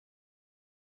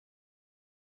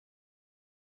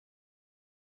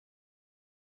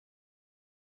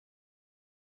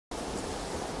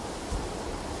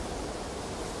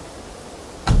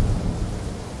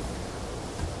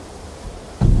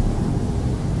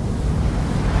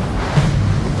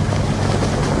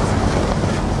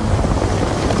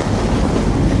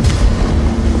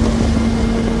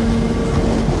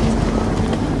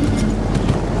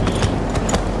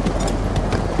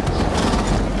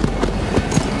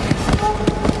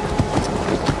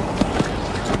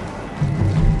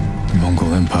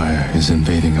Empire is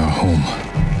invading our home.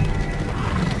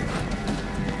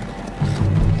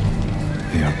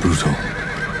 They are brutal,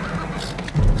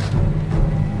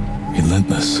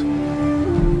 relentless,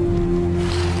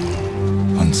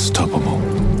 unstoppable.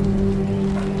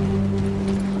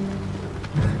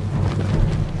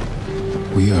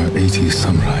 We are 80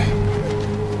 samurai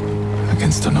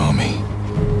against an army,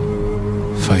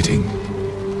 fighting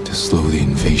to slow the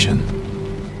invasion.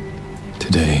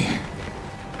 Today,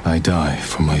 I die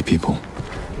for my people.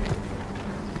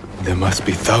 There must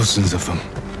be thousands of them.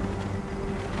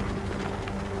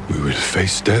 We will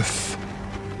face death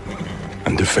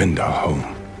and defend our home.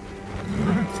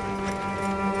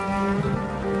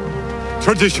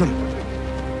 Tradition,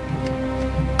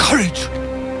 courage,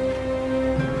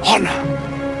 honor.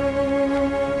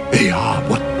 They are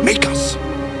what make us.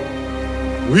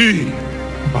 We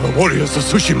are the warriors of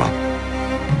Tsushima.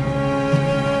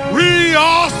 We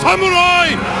are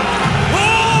samurai!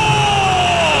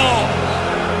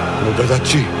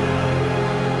 Nodadachi,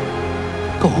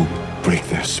 go break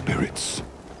their spirits.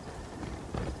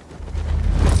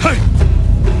 Hey!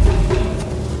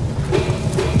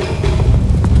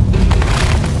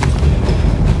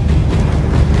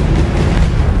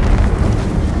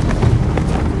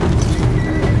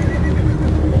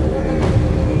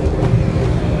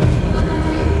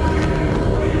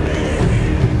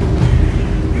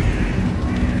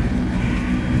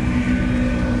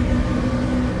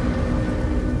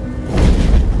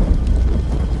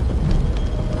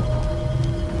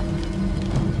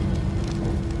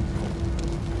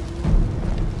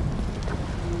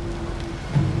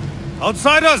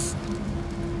 Outsiders!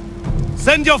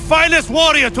 Send your finest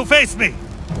warrior to face me!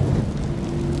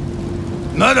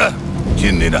 Nada,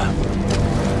 Jin leader.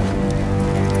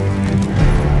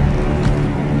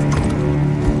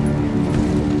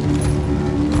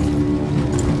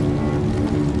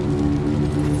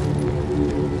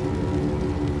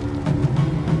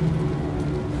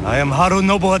 I am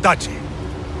Harunobu Adachi,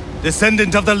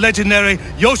 descendant of the legendary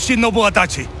Yoshinobu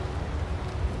Adachi.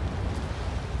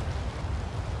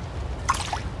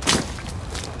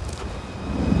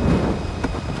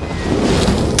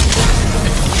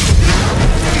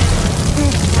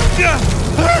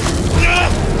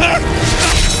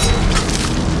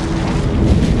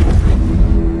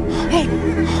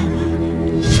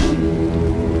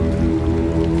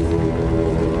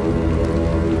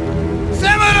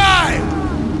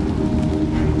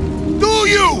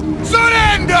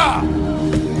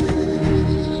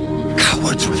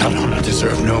 Cowards without honor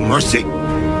deserve no mercy. No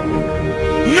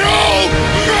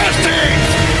mercy!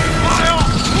 Fire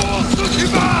for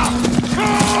Tsushima!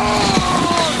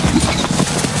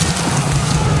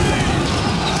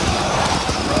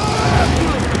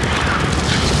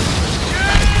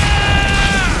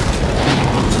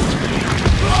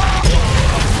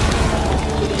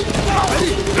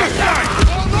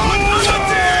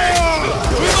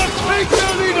 We must take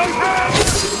their leader's hand!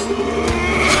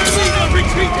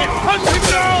 Retreat! Hunt him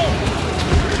down!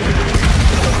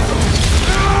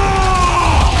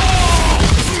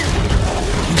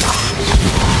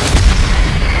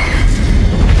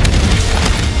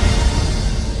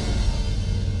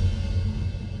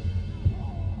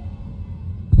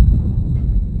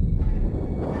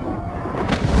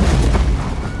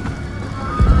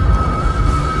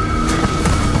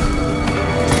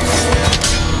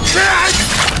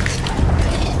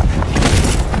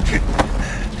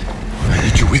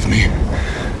 With me.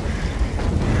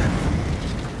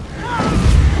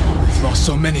 We've lost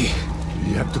so many.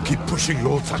 We have to keep pushing,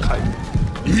 Lord Sakai,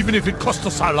 even if it costs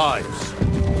us our lives.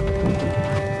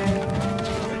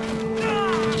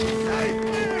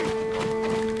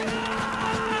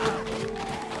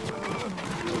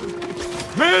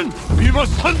 Men, we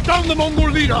must hunt down the Mongol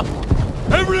leader.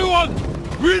 Everyone,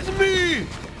 with me!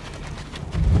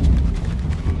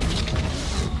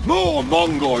 More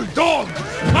Mongol dogs!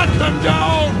 Hunt them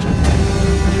down!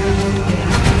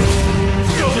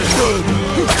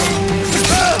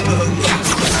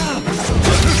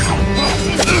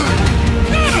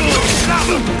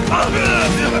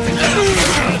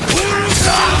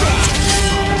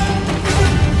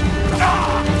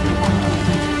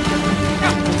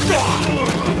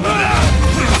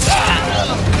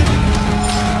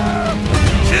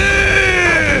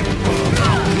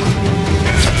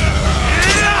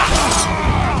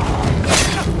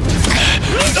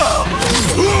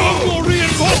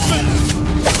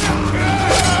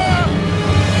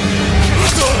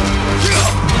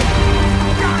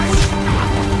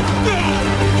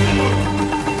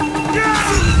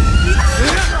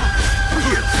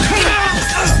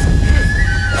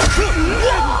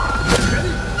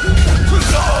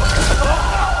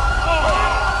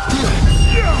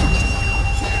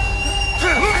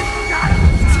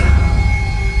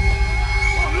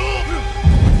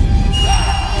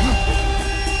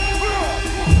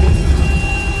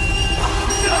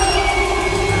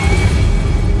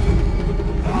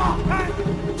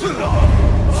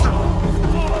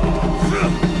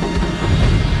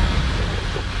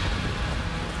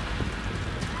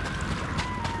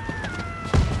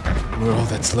 We're all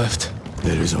that's left.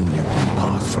 There is only one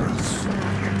path for us.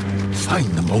 Find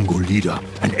the Mongol leader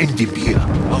and end him here.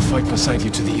 I'll fight beside you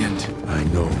to the end. I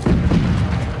know.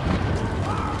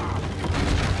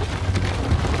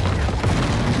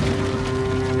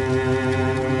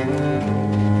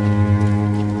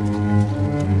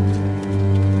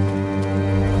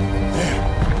 There.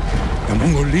 The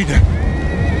Mongol leader.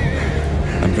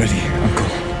 I'm ready, Uncle.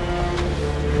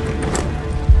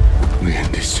 We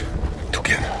end this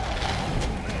together.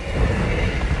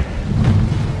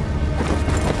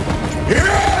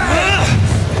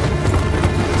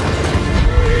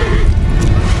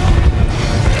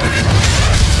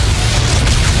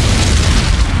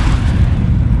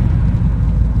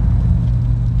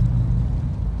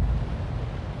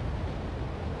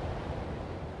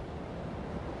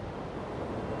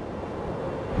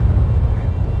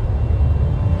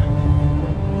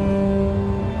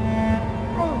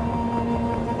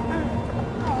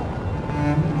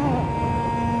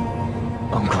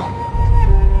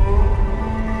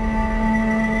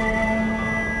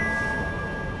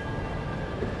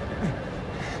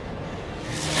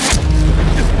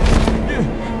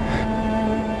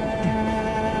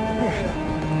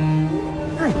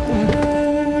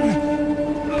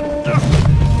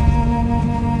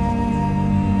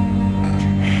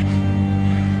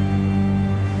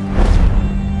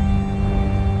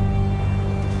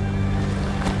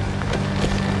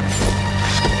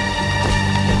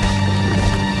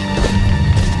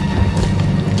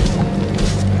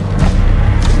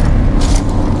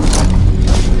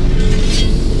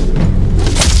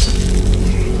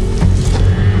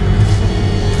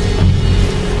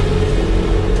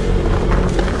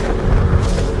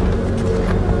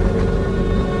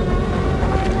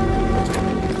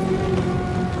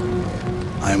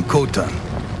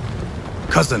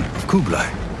 Cousin of Kublai,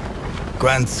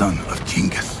 grandson of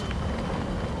Genghis.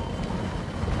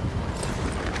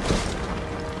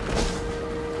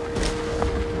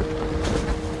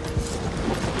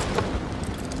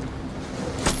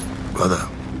 Brother,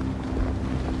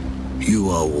 you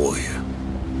are a warrior.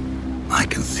 I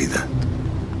can see that.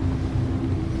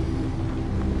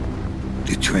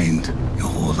 You trained your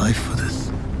whole life for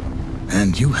this.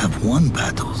 And you have won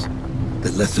battles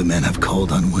that lesser men have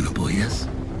called unwinnable, yes?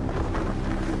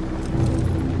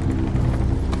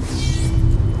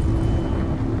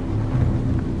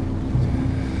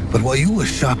 But while you were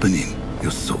sharpening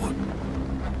your sword,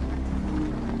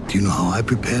 do you know how I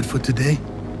prepared for today?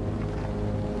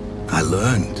 I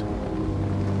learned.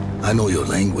 I know your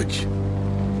language,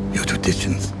 your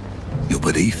traditions, your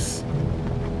beliefs,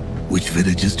 which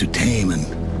villages to tame and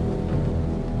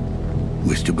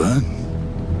which to burn.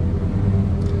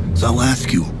 So I'll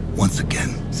ask you once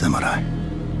again, Samurai,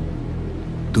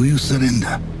 do you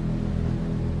surrender?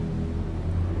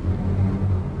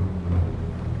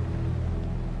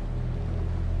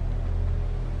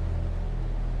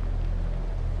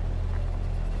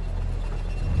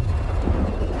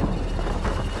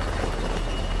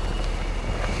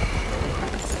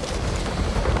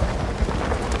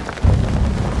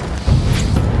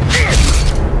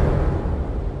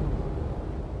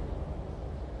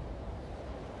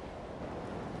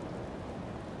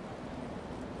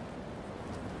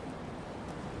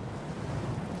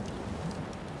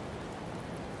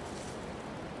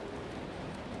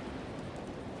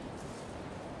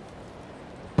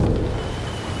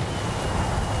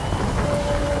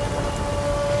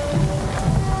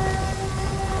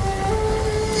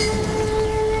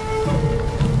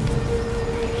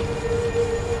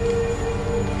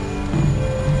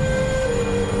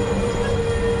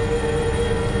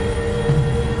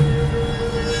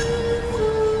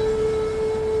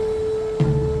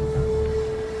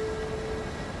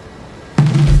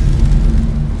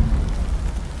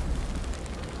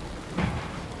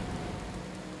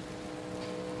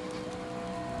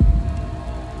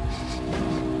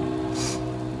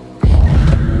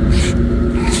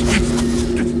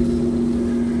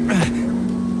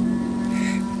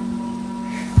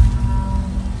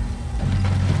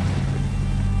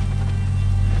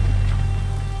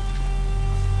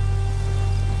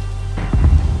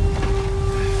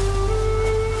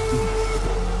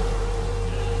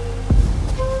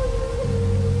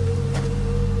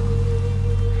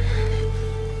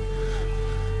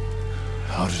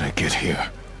 How did I get here?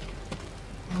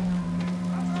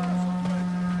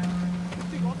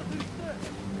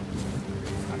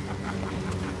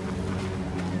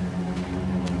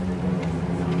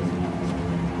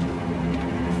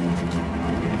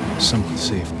 Someone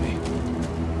saved me.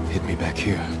 Hid me back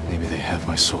here. Maybe they have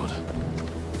my sword.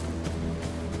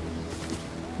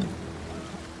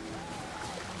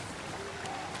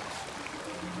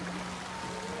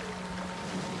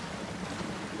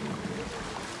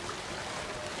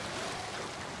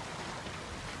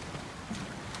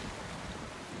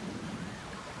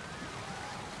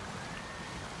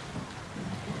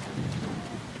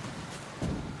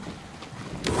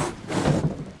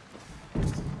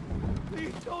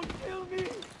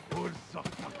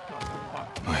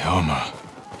 My armor.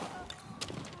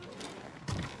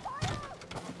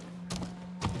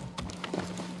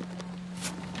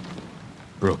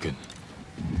 Broken.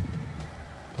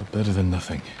 But better than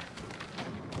nothing.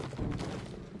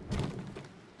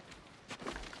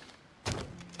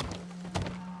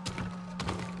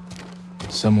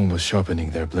 Someone was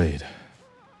sharpening their blade.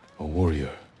 A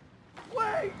warrior.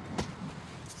 Wait!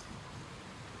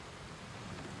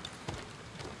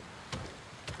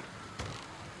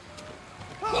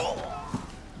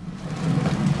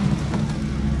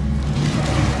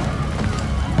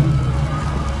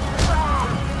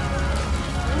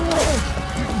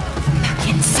 Back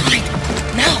inside!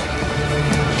 Now!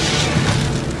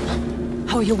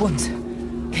 How are your wounds?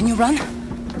 Can you run?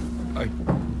 I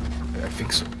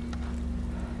think so.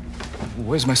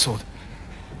 Where's my sword?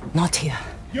 Not here.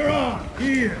 You're on!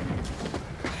 Here!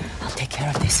 I'll take care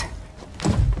of this.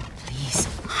 Please,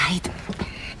 hide.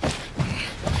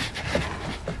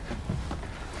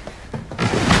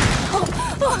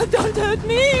 Oh, don't hurt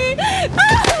me!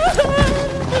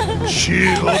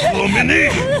 Shield Lumini!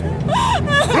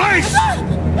 Rice! I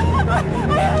have some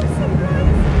rice.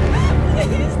 Please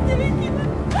take it.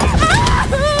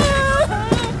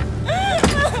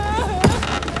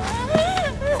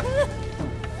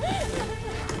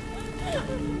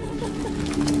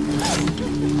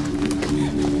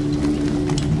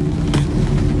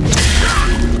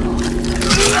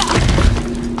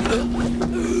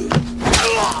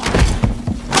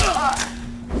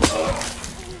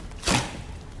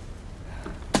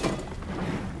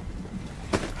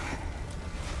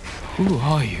 Who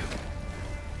are you?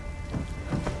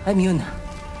 I'm Yuna.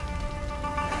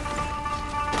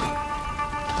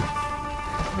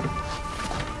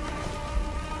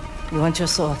 You want your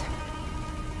sword?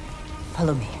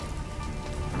 Follow me.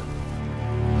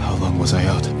 How long was I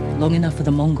out? Long enough for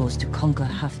the Mongols to conquer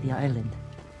half the island.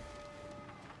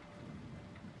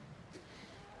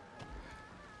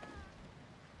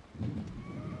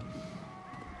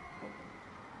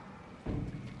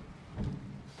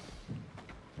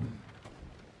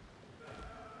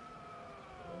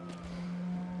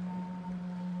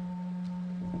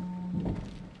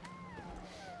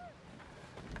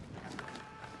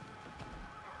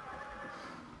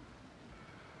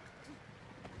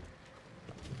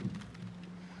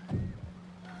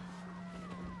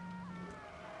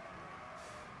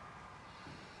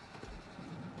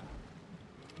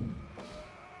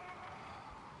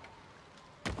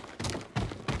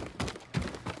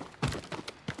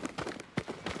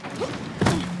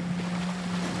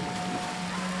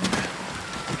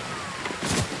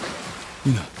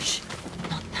 Yuna. Shh,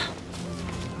 not now.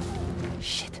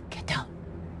 Shit, get down.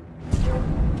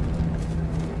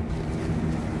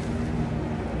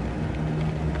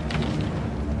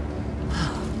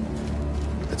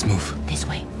 Let's move. This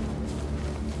way.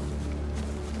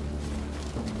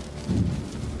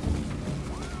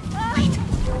 Wait.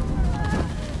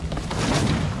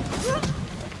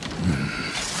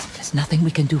 There's nothing we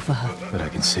can do for her. But I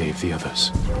can save the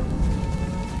others.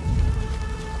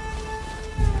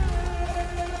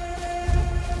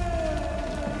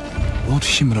 Lord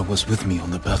Shimura was with me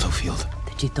on the battlefield.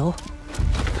 The Jito?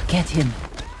 Forget him.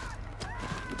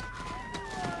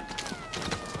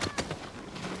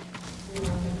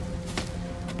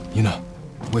 Yuna,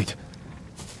 wait.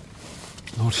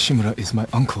 Lord Shimura is my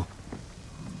uncle.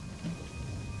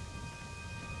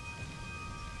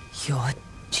 You're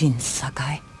Jin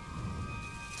Sakai?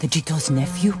 The Jito's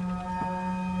nephew?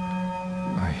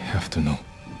 I have to know.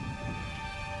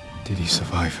 Did he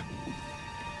survive?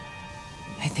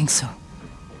 I think so.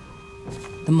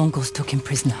 The Mongols took him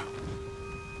prisoner.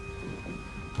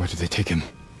 Where did they take him?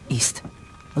 East,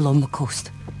 along the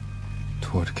coast.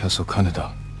 Toward Castle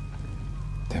Kaneda.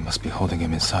 They must be holding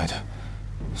him inside,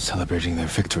 celebrating their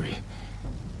victory.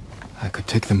 I could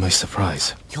take them by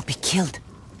surprise. You'll be killed.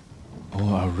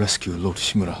 Or I'll rescue Lord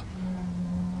Shimura.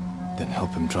 Then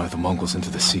help him drive the Mongols into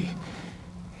the sea.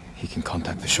 He can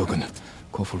contact the Shogun,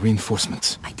 call for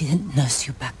reinforcements. I didn't nurse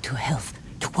you back to health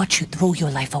to watch you throw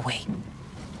your life away.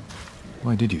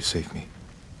 Why did you save me?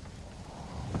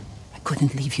 I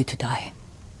couldn't leave you to die.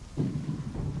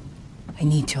 I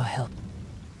need your help.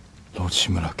 Lord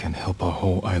Shimura can help our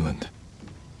whole island.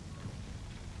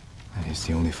 And he's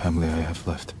the only family I have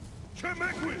left.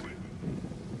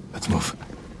 Let's move.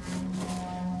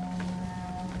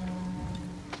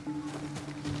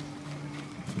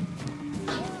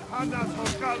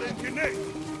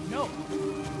 No.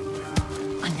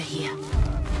 Under here.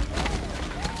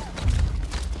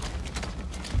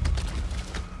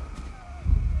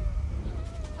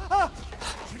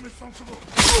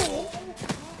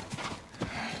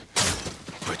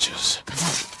 Savages. Come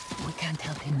on, we can't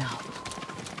help him now.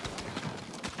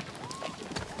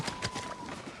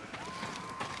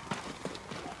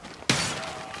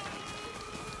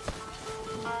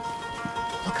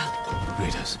 Look out.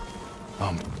 Raiders.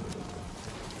 Armed.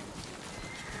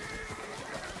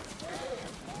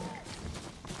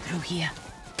 Through here.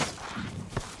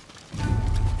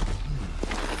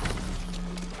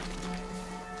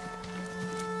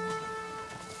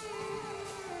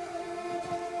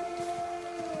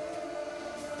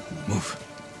 Move.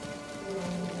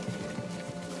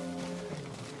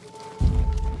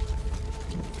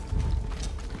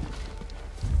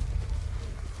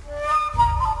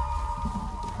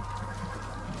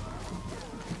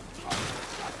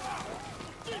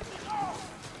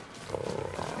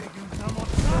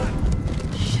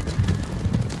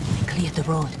 Clear the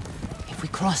road. If we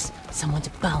cross, someone's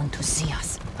bound to see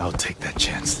us. I'll take that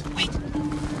chance. Wait.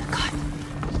 God.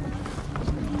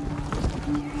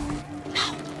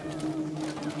 Now.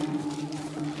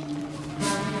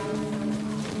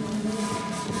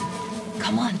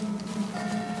 Come on.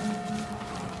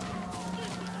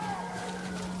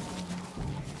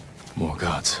 More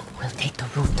guards. We'll take the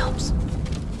rooftops.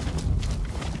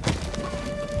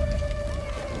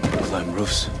 Climb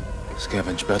roofs.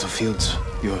 Scavenge battlefields.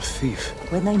 You're a thief.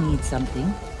 When I need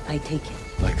something, I take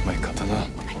it. Like my katana.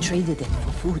 I traded it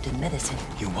for food and medicine.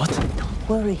 You what? Don't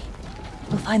worry.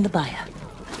 We'll find the buyer.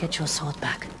 Get your sword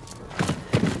back.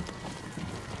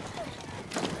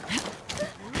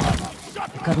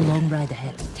 We've got a long ride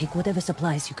ahead. Take whatever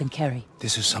supplies you can carry.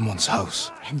 This is someone's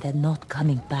house. And they're not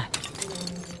coming back.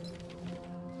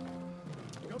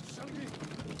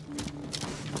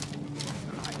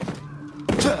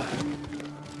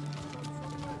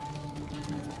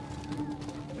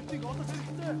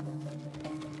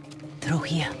 Through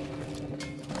here.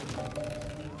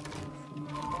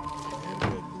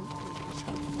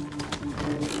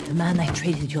 The man I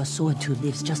traded your sword to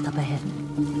lives just up ahead.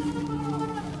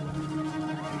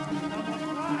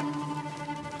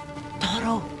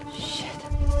 Toro! Shit.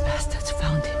 Bastards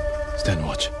found him. Stand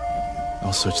watch.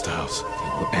 I'll search the house. They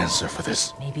will answer for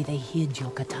this. Maybe they hid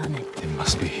your katana. They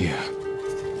must be here.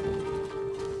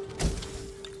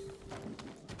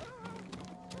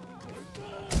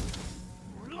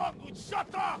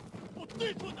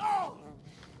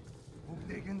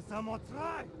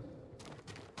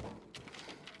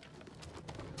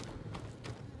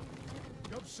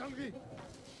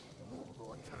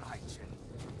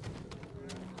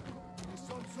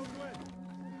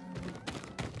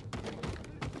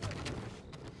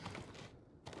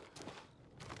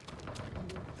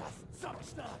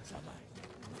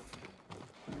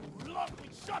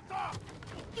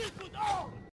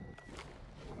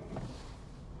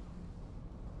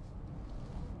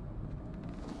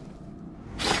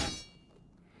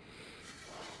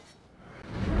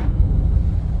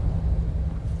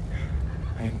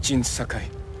 I am Jin Sakai,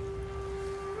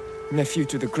 nephew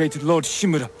to the great Lord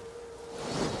Shimura.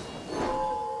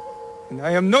 And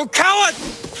I am no coward!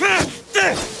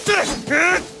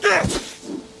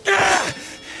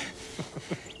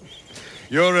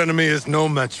 Your enemy is no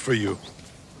match for you.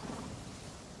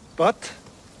 But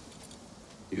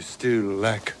you still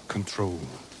lack control.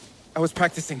 I was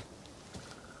practicing.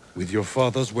 With your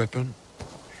father's weapon?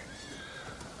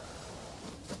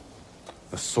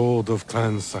 The sword of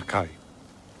Clan Sakai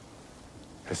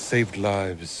has saved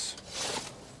lives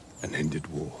and ended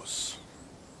wars.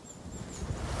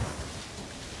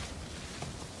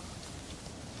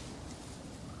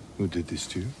 Who did this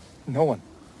to you? No one.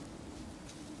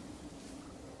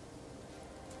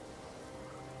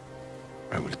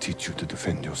 I will teach you to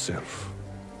defend yourself.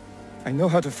 I know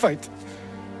how to fight.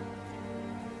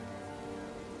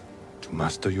 To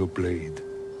master your blade,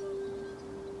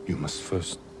 you must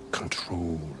first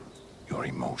control your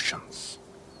emotions.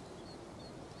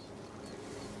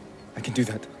 I can do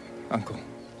that, Uncle.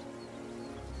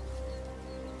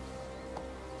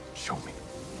 Show me.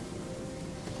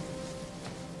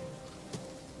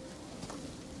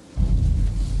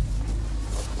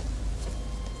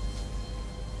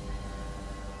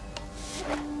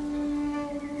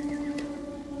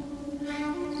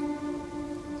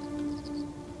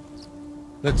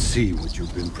 Let's see what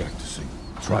you've been practicing.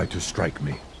 Try to strike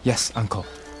me. Yes, Uncle.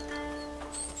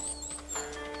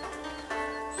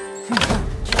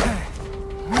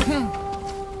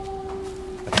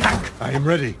 Attack! I am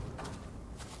ready.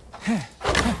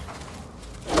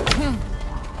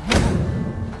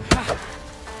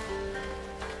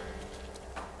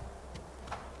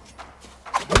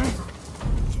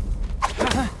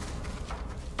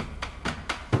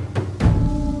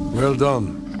 Well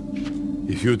done.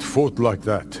 If you'd fought like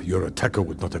that, your attacker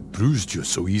would not have bruised you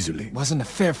so easily. Wasn't a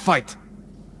fair fight.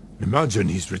 Imagine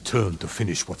he's returned to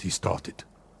finish what he started.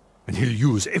 And he'll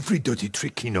use every dirty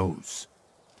trick he knows.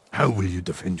 How will you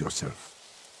defend yourself?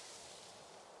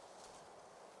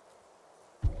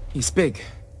 He's big,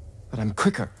 but I'm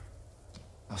quicker.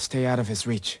 I'll stay out of his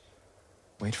reach.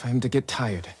 Wait for him to get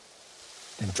tired.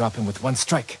 Then drop him with one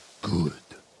strike. Good.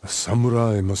 A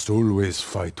samurai must always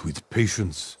fight with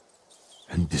patience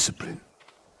and discipline.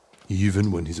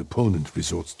 Even when his opponent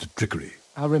resorts to trickery.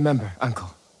 I'll remember,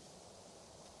 Uncle.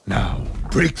 Now,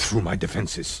 break through my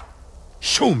defenses.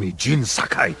 Show me Jin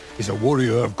Sakai is a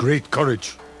warrior of great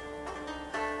courage.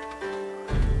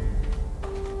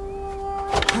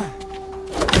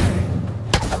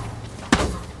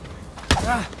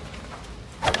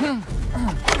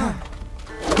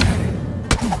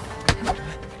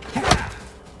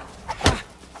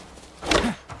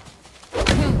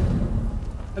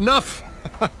 Enough!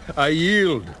 I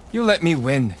yield. You let me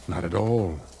win. Not at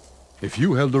all. If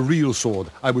you held a real sword,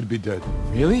 I would be dead.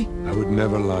 Really? I would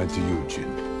never lie to you,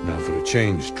 Jin. Now for a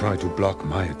change, try to block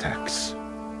my attacks.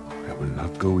 I will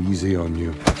not go easy on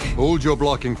you. Hold your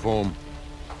blocking form.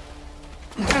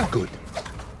 Good.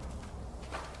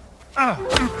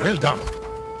 Well done.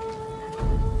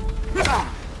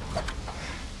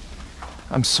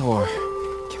 I'm sore.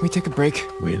 Can we take a break?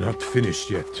 We're not finished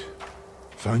yet.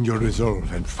 Find your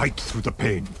resolve and fight through the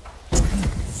pain.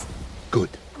 Good.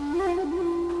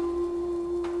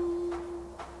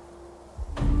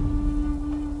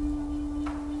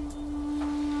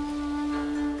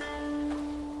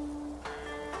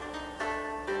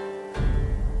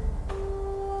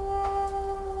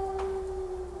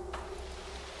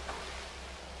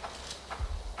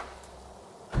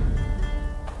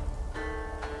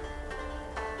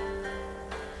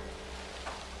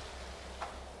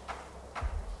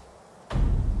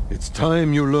 It's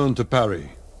time you learn to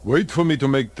parry. Wait for me to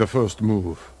make the first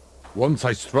move. Once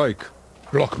I strike,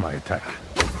 block my attack.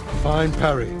 Fine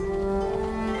parry.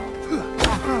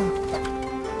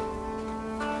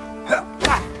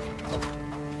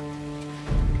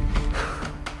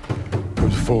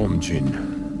 Good form,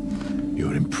 Jin.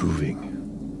 You're improving.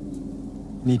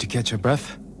 Need to catch your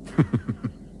breath?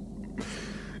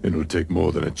 It'll take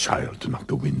more than a child to knock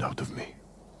the wind out of me.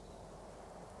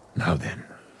 Now then.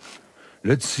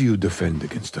 Let's see you defend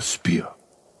against a spear.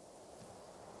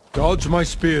 Dodge my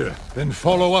spear, then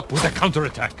follow up with a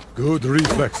counterattack. Good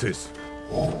reflexes.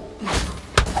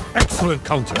 Excellent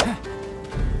counter.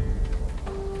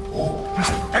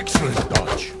 Excellent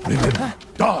dodge. Remember,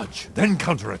 dodge, then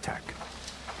counterattack.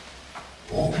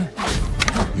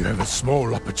 You have a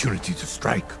small opportunity to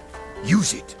strike.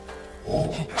 Use it.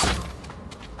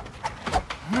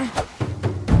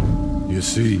 You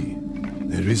see,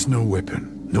 there is no weapon.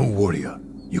 No warrior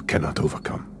you cannot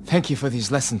overcome. Thank you for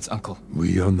these lessons, Uncle.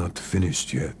 We are not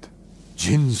finished yet.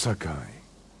 Jin Sakai,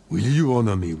 will you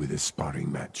honor me with a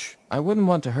sparring match? I wouldn't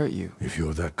want to hurt you. If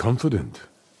you're that confident,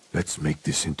 let's make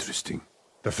this interesting.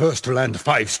 The first to land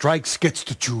 5 strikes gets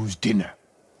to choose dinner.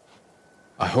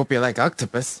 I hope you like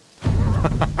octopus.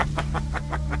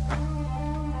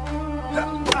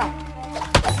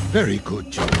 Very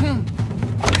good, Jin.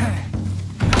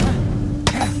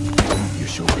 You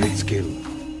show great skill.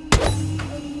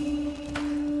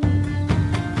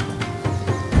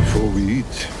 Before we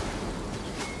eat,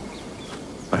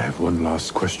 I have one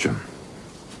last question.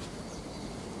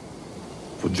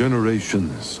 For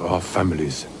generations, our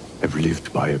families have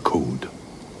lived by a code.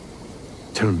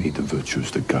 Tell me the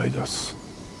virtues that guide us.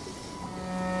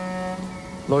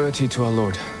 Loyalty to our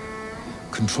Lord.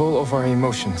 Control over our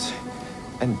emotions.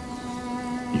 And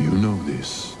You know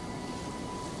this.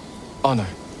 honor.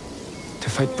 To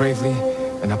fight bravely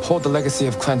and uphold the legacy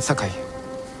of Clan Sakai.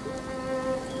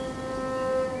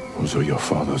 Those are your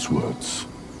father's words.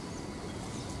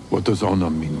 What does honor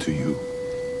mean to you?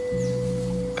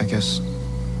 I guess...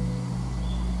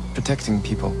 protecting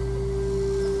people.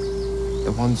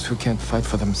 The ones who can't fight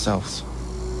for themselves.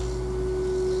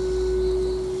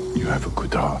 You have a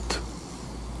good heart.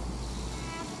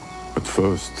 But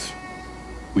first,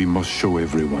 we must show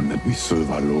everyone that we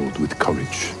serve our Lord with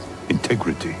courage,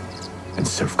 integrity, and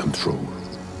self-control.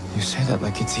 You say that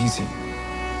like it's easy.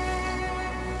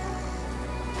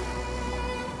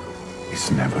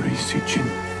 It's never easy, Jin.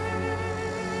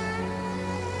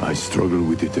 I struggle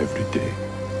with it every day.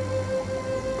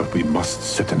 But we must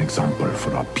set an example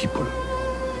for our people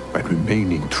by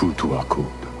remaining true to our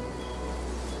code.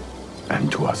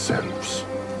 And to ourselves.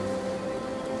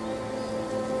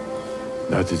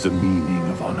 That is the meaning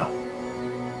of honor.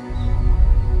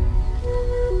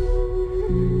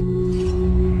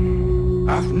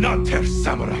 I've not her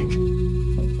samurai.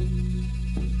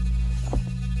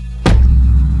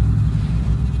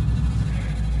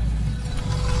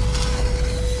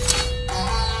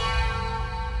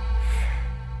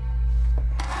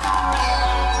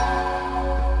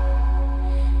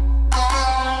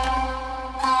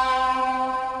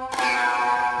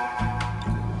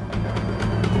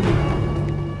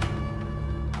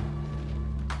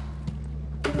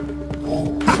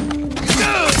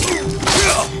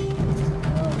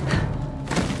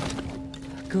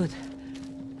 Good.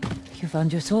 You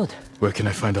found your sword. Where can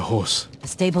I find a horse? The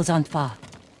stables aren't far.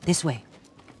 This way.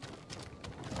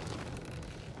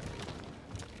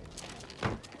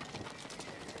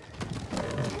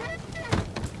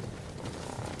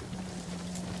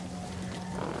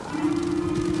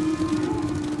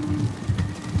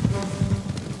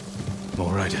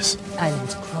 More riders.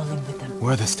 Island's crawling with them.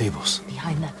 Where are the stables?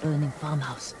 Behind that burning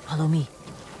farmhouse. Follow me.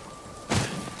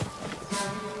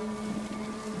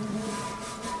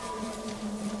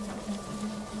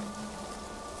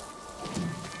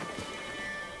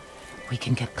 We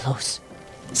can get close,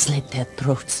 slit their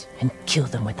throats, and kill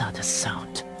them without a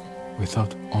sound.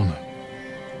 Without honor.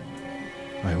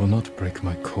 I will not break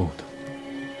my code.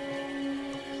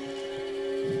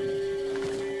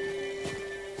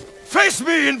 Face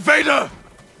me, invader!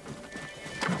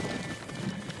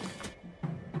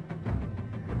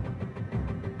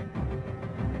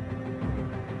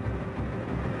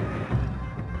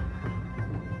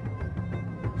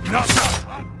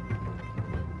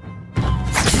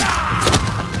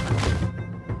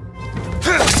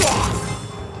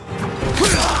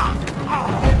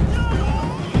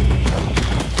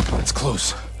 It's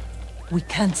close. We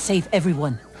can't save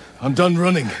everyone. I'm done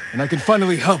running, and I can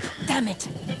finally help. Damn it!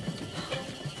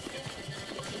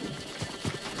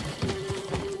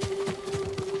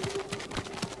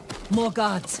 More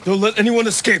guards. Don't let anyone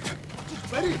escape.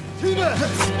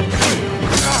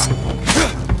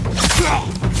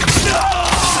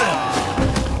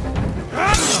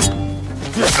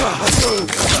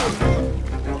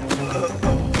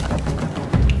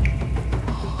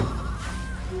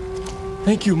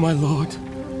 Thank you, my lord.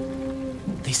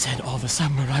 They said all the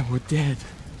samurai were dead.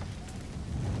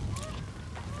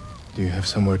 Do you have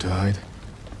somewhere to hide?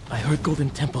 I heard Golden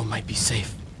Temple might be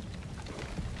safe.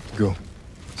 Go.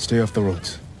 Stay off the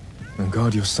roads. And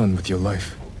guard your son with your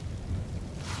life.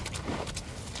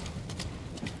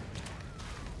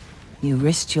 You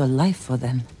risked your life for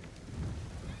them.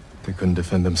 They couldn't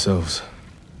defend themselves.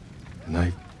 And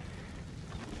I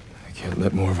can't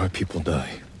let more of our people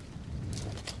die.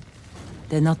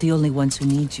 They're not the only ones who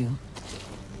need you.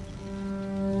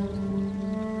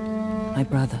 My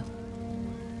brother.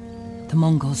 The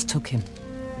Mongols took him.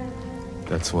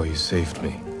 That's why you saved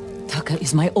me. Taka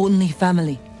is my only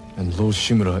family. And Lord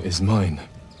Shimura is mine.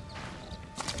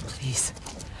 Please.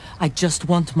 I just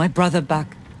want my brother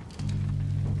back.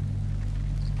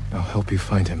 I'll help you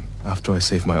find him after I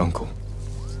save my uncle.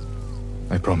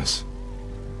 I promise.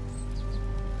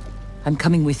 I'm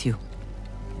coming with you.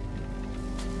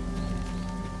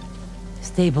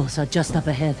 Stables are just up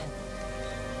ahead.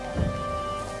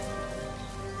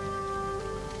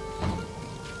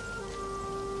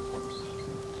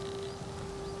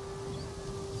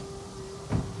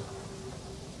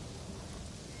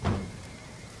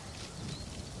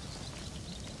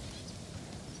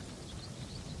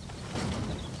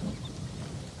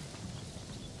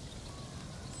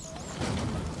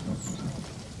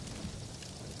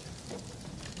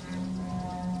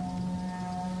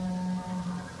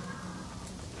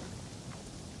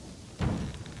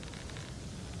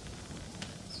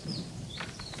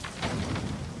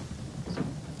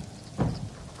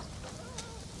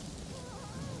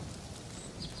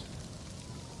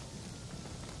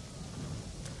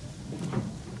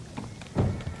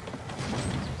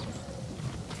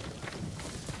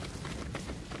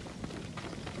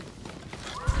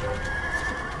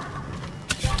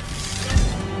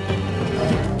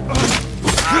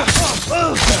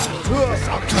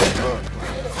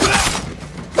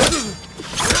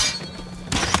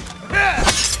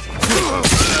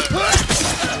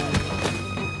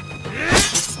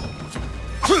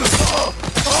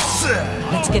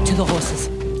 Let's get to the horses.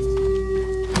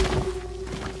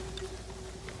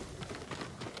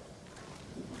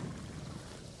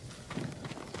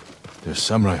 They're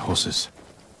samurai horses.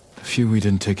 A few we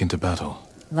didn't take into battle.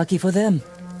 Lucky for them.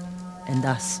 And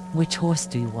us. Which horse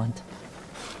do you want?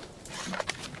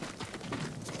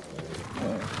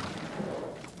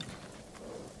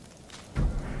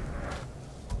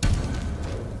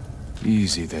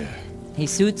 Easy there. He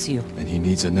suits you. And he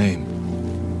needs a name.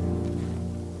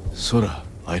 Sora,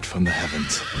 light from the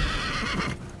heavens.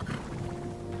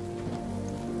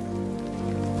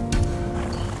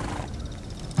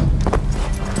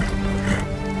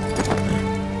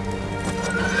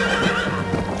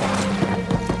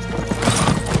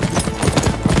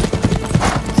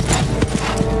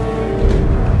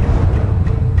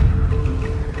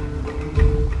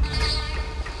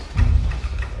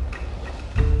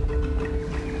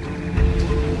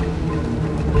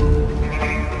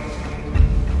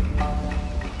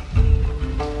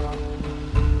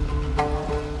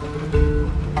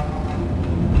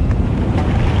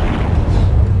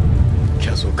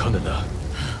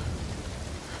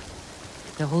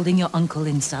 holding your uncle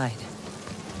inside.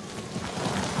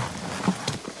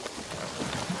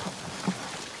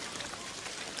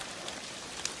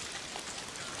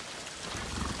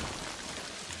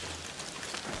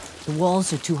 The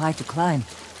walls are too high to climb.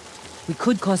 We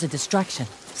could cause a distraction.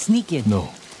 Sneak in. No.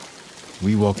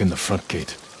 We walk in the front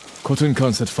gate. Khotun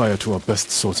Khan set fire to our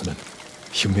best swordsman.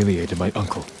 Humiliated my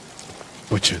uncle.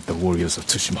 Butchered the warriors of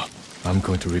Tsushima. I'm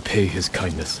going to repay his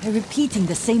kindness. They're repeating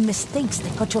the same mistakes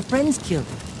that got your friends killed.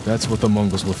 That's what the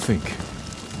Mongols will think.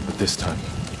 But this time,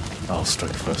 I'll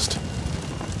strike first.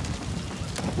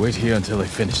 Wait here until I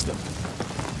finish them.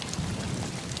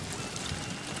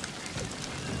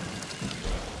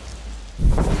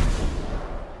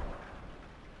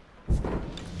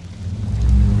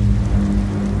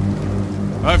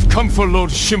 I've come for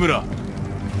Lord Shimura.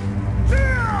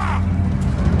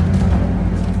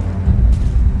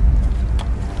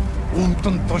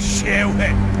 Untanto sieuhe.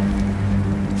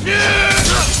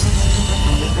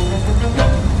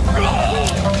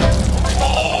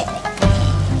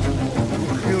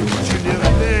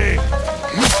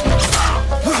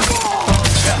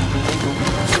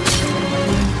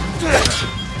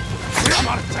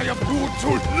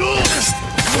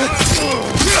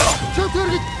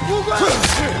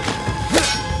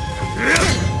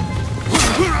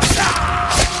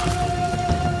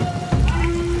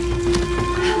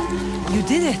 You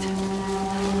did it!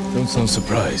 Don't sound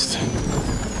surprised.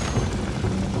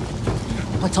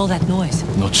 What's all that noise?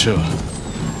 Not sure.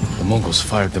 The Mongols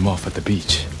fired them off at the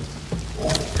beach.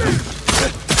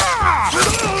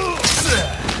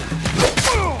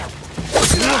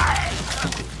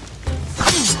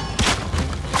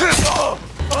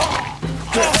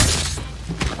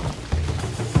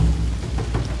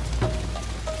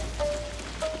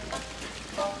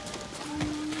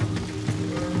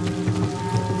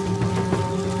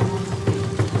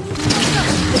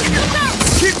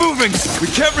 Keep moving! We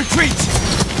can't retreat!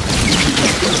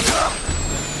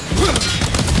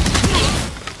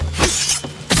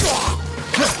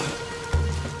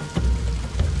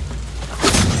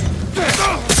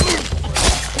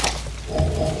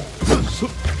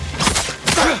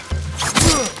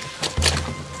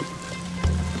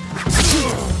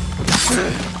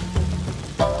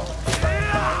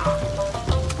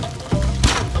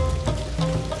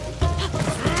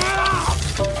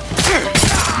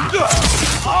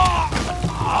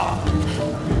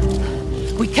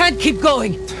 We can't keep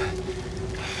going!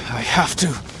 I have to.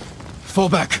 Fall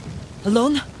back.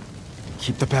 Alone?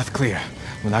 Keep the path clear.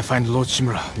 When I find Lord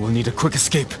Shimura, we'll need a quick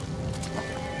escape.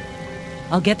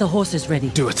 I'll get the horses ready.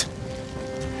 Do it.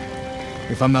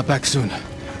 If I'm not back soon,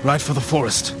 ride for the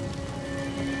forest.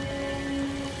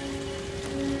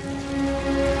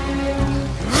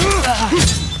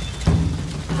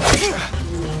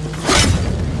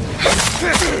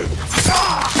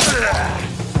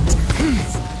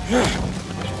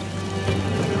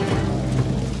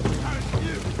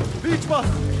 Beach bus!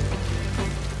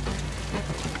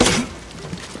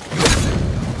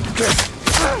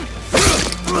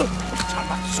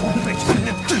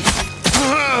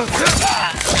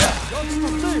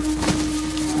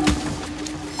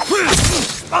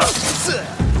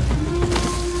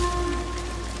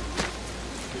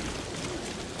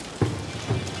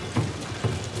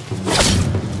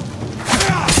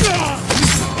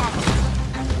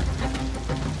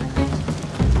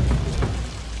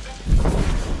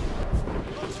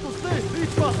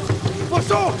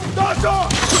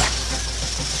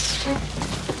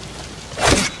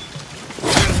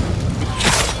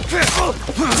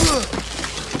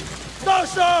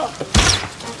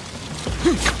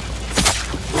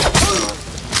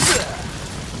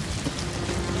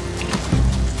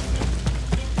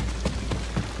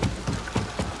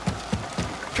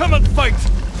 Come and fight!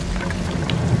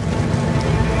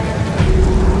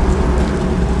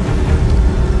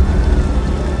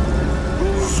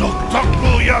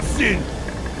 Soktaklu Yasin!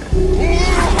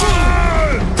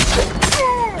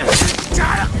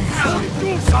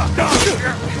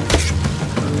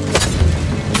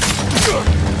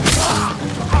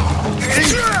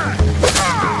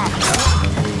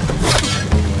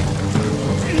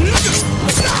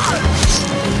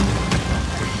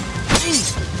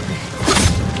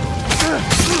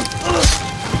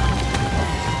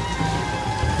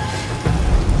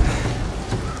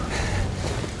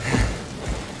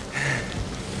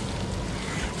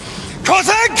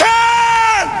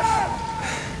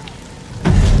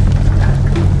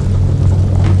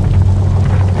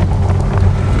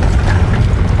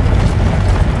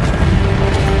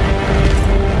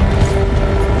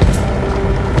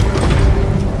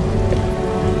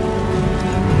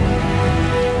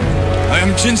 I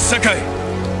am Jin Sakai.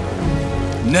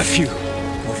 nephew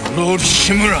of Lord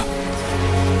Shimura.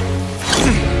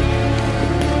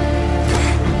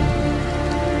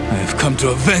 I have come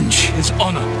to avenge his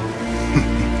honor.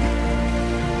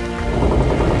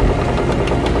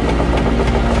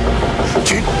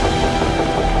 Jin,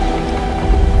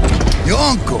 your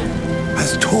uncle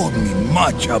has told me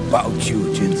much about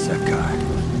you, Jin Sakai.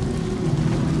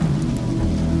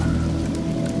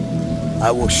 I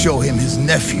will show him his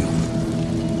nephew,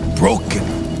 broken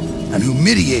and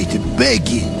humiliated,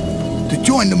 begging to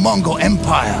join the Mongol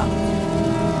Empire.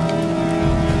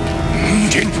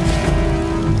 Jin.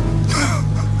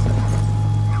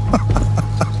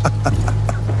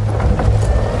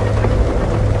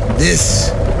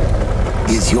 This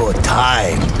is your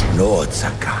time, Lord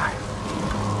Sakai.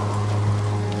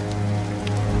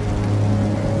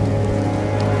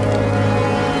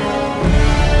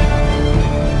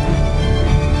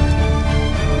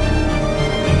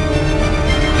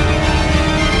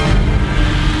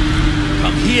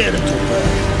 Come here, little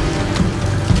bird.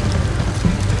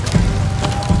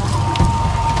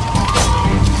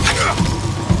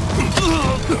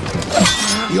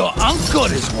 Your uncle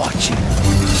is watching.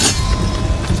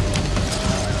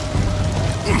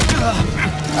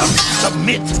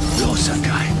 Submit, Lord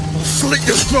Sakai. I'll slit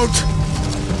your throat.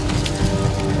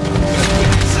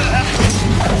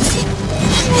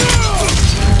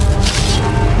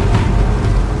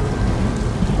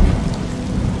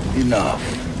 Enough.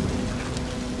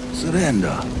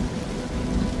 Surrender.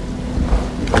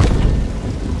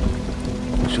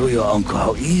 Show your uncle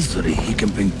how easily he can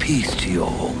bring peace to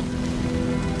your home.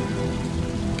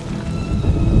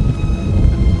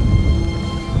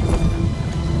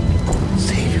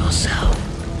 Save yourself.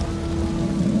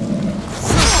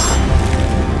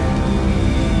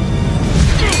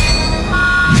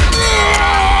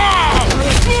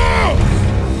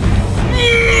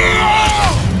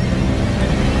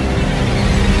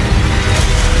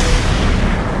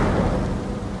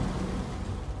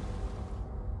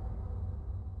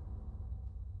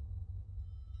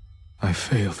 I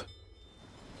failed.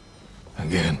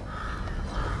 Again.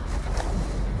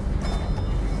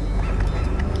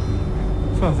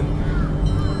 Father.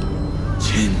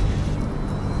 Jin.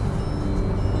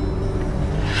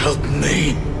 Help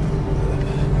me.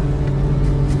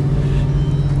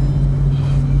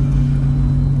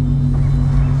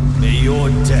 May your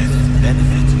death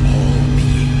benefit all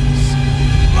beings.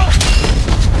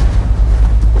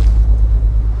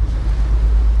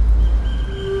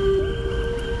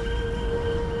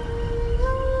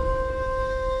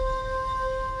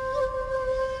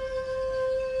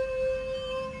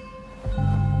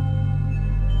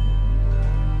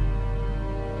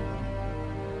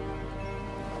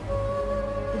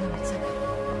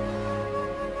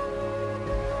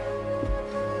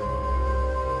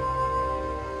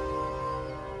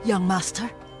 Young master,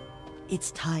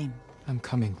 it's time. I'm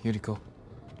coming, Yuriko.